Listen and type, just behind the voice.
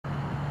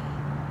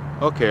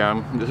Okay,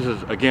 this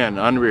is again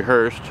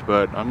unrehearsed,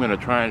 but I'm going to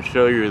try and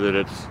show you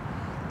that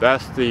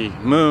that's the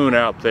moon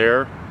out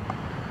there.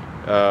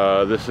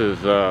 This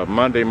is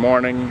Monday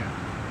morning,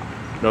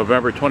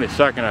 November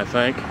 22nd, I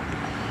think.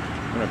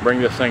 I'm going to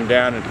bring this thing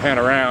down and pan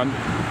around,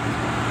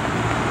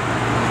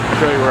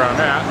 show you where I'm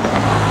at.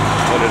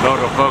 Let it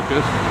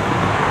autofocus.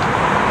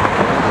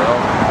 Well,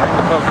 bring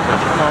the focus in.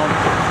 Come on.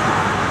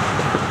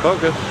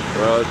 Focus.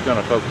 Well, it's going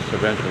to focus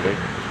eventually.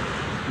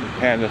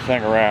 Pan this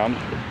thing around.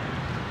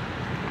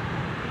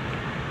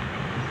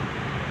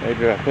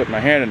 Maybe if I put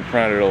my hand in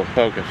front, it'll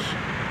focus.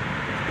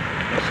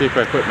 Let's see if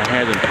I put my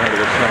hand in front of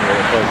this thing,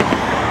 it'll focus.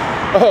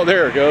 Oh,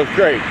 there it goes.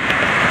 Great.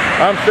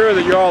 I'm sure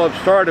that you all have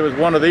started with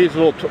one of these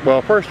little,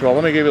 well, first of all,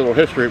 let me give you a little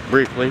history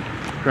briefly.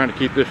 I'm trying to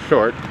keep this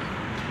short.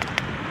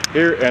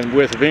 Here, and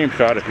with a beam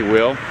shot, if you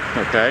will.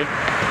 Okay.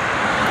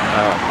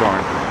 Oh,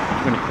 darn.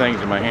 Too many things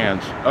in my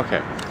hands.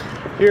 Okay.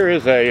 Here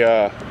is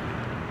a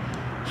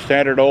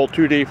standard old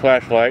 2D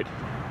flashlight.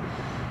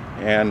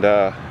 And,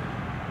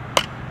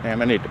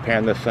 damn, I need to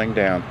pan this thing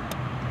down.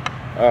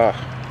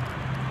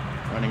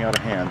 Running out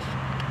of hands.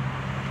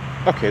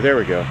 Okay, there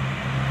we go.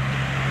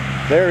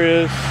 There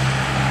is,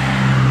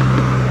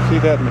 see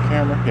that in the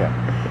camera? Yeah.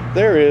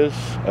 There is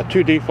a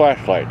 2D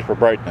flashlight for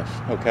brightness,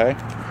 okay?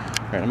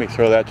 All right, let me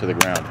throw that to the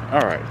ground.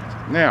 All right,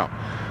 now,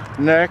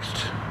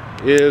 next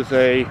is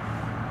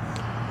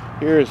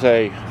here's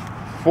a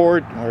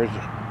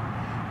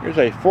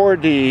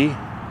 4D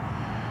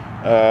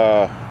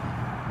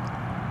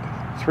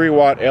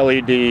 3-watt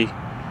LED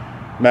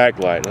mag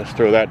light. Let's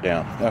throw that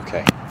down.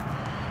 Okay.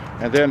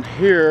 And then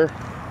here,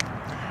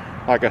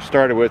 like I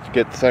started with to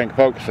get the thing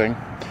focusing,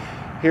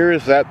 here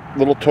is that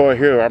little toy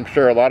here. I'm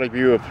sure a lot of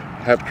you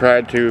have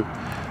tried to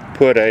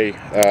put a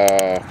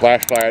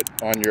flashlight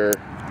on your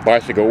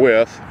bicycle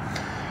with.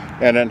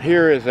 And then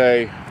here is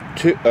a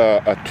 2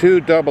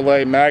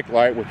 AA mag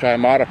light, which I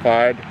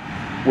modified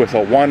with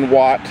a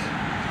 1-watt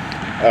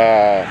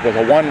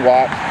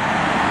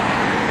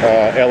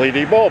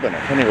LED bulb in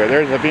it. Anyway,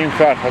 there's a beam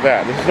shot for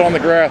that. This is on the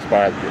grass,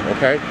 by the way,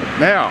 okay?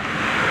 Now,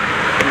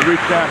 we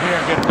reach down here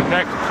and get the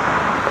next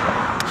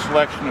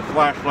selection of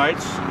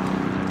flashlights.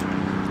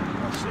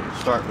 Let's see, let's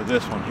start with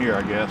this one here,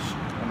 I guess.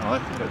 No,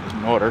 that is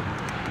in order.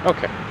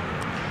 Okay.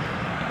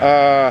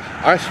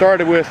 I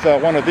started with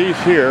one of these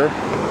here,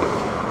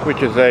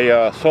 which is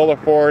a Solar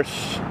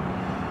Force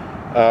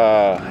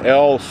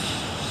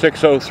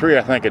L603,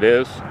 I think it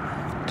is.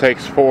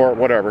 Takes 4,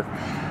 whatever.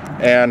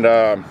 And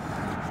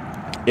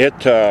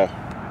it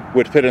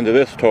would fit into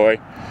this toy,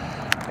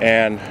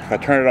 and if I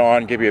turn it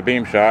on, give you a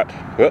beam shot.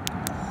 Whoop,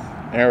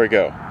 there we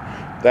go.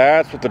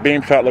 That's what the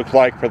beam shot looks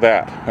like for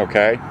that.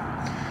 Okay,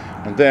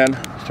 and then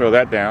let's throw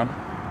that down.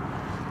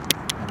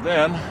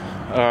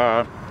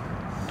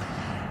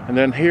 And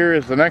then here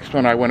is the next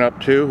one I went up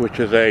to, which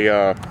is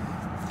a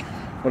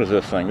what is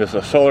this thing? This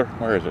is a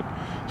where is it?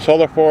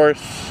 Solar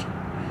Force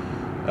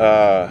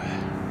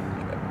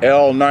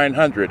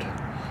L900.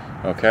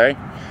 Okay.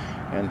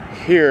 And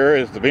here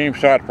is the beam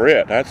shot for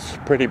it. That's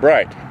pretty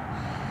bright.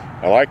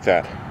 I like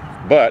that.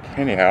 But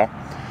anyhow,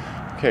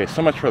 okay,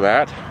 so much for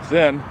that.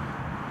 Then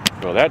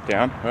throw that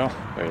down. Well,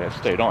 wait, that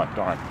stayed on.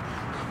 Darn.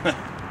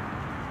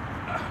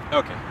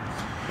 Okay.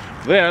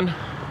 Then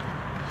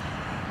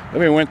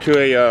we went to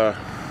a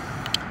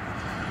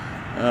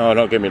oh,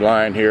 don't get me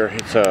lying here.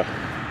 It's a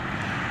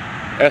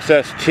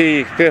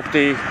SST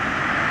 50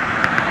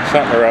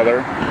 something or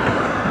other.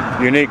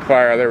 Unique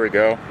fire. There we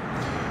go.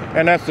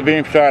 And that's the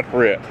beam shot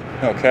for it.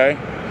 Okay,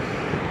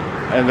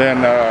 and then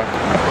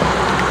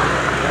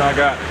I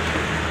got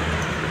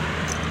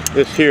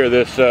this here,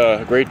 this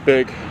great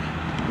big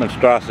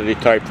monstrosity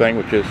type thing,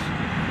 which is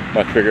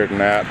much bigger than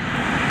that,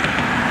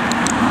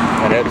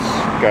 and it's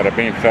got a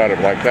beam shot of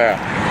like that.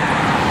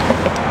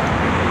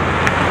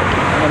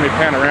 And let me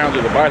pan around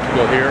to the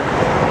bicycle here.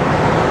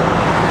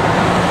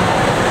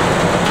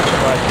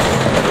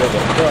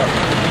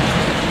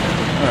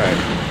 All right.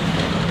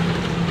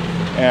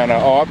 And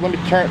let me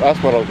turn. That's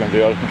what I was going to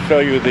do. I was going to show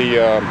you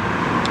the.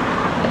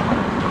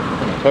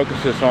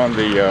 Focus this on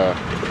the.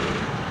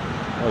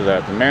 What is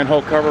that? The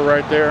manhole cover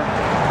right there.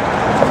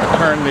 I'm going to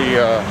turn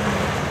the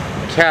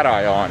cat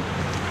eye on.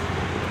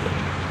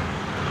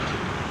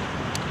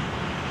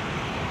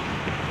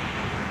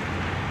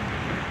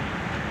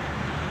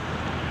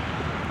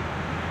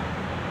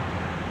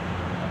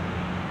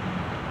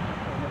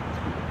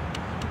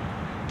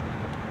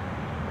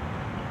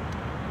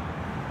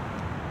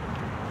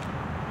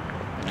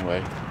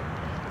 Anyway,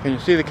 can you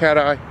see the cat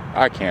eye?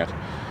 I can't.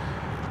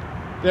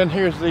 Then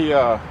here's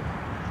the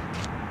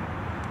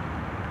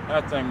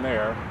that thing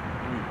there.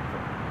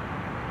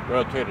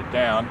 Rotate it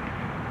down.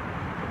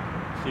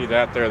 See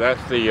that there?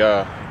 That's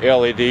the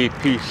LED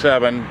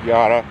P7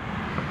 yada.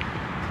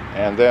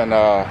 And then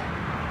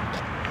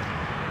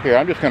here,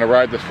 I'm just going to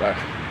ride this. Thing.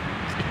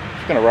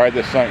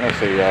 Let's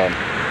see. I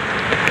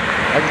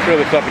can throw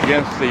this up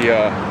against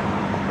the.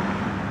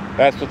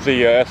 That's what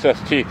the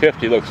SST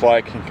 50 looks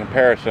like in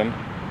comparison.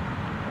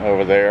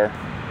 Over there,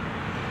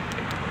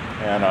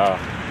 and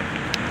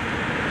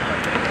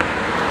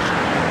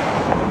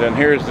Then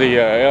here's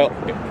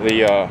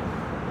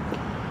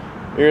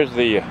here's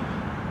the,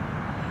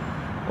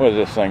 what is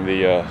this thing?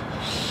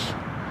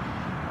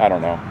 I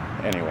don't know.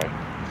 Anyway.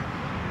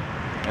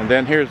 And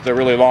then here's the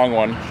really long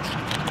one.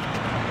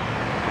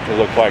 It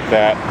looks like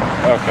that.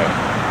 Okay.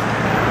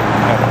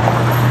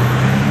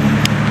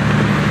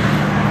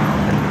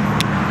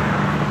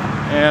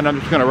 And I'm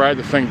just going to ride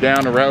this thing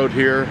down the road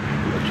here.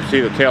 Let you see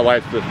the tail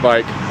lights of this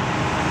bike.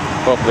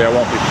 Hopefully I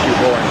won't be too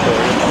boring for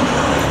you.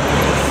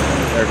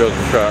 There goes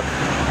the truck.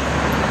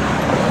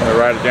 I'm going to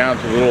ride it down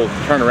to the little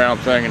turnaround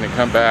thing and then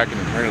come back and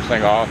turn this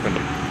thing off and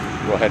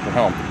we'll head for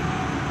home.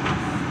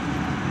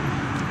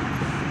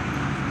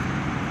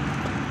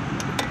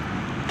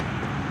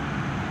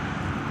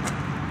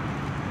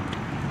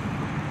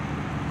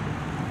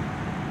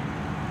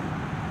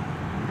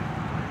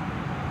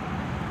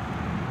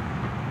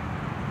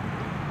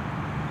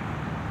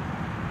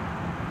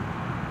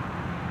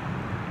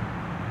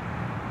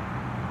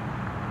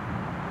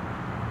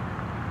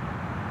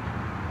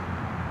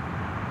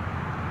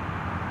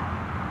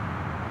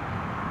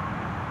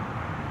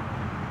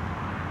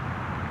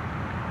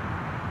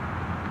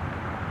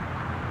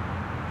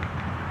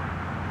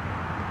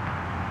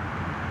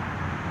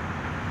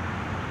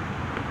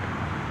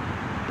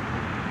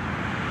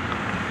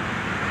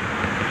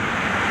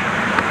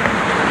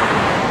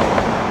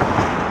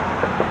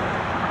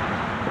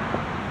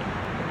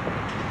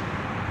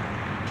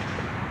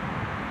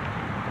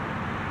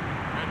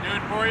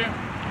 For you?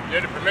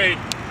 Did it for me.